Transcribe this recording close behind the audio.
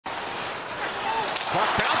Puck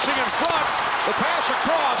bouncing in front. The pass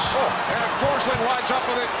across. And Forsling lines up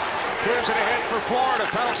with it. Here's it ahead for Florida.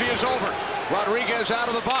 Penalty is over. Rodriguez out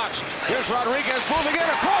of the box. Here's Rodriguez moving in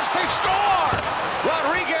across. They score!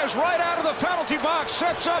 Rodriguez right out of the penalty box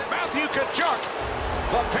sets up Matthew Tkachuk.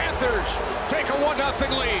 The Panthers take a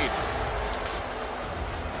 1-0 lead.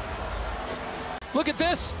 Look at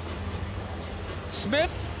this.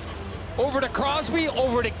 Smith over to Crosby,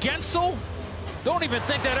 over to Gensel. Don't even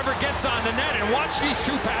think that ever gets on the net. And watch these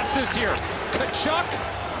two passes here. Tkachuk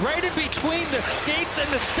right in between the skates and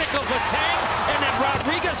the stick of Letang, and then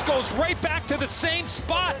Rodriguez goes right back to the same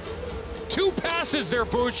spot. Two passes there,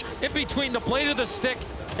 Boosh, in between the blade of the stick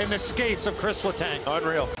and the skates of Chris Letang.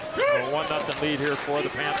 Unreal. A 1-0 lead here for the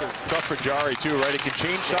Panthers. Tough for Jarry, too, right? It can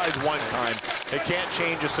change sides one time. It can't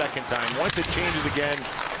change a second time. Once it changes again,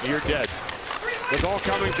 you're dead. The goal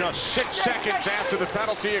coming just 6 seconds after the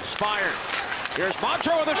penalty expired. Here's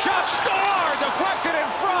Montreux with a shot. Score! Deflected in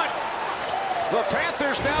front. The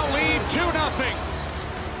Panthers now lead 2-0.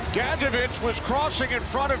 Gadjovich was crossing in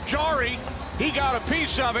front of Jarry. He got a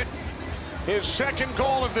piece of it. His second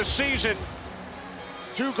goal of the season.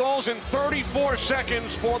 2 goals in 34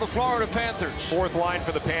 seconds for the Florida Panthers. Fourth line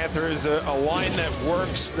for the Panthers, a line that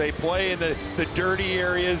works. They play in the dirty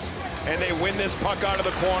areas, and they win this puck out of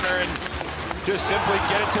the corner and just simply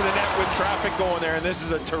get it to the net with traffic going there. And this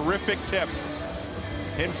is a terrific tip.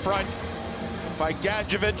 In front by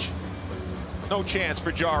Gadjovich. No chance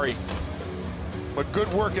for Jarry. But good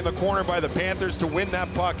work in the corner by the Panthers to win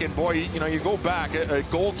that puck. And boy, you know, you go back, a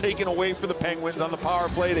goal taken away for the Penguins on the power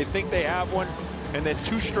play. They think they have one, and then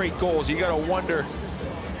 2 straight goals. You got to wonder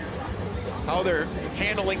how they're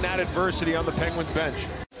handling that adversity on the Penguins bench.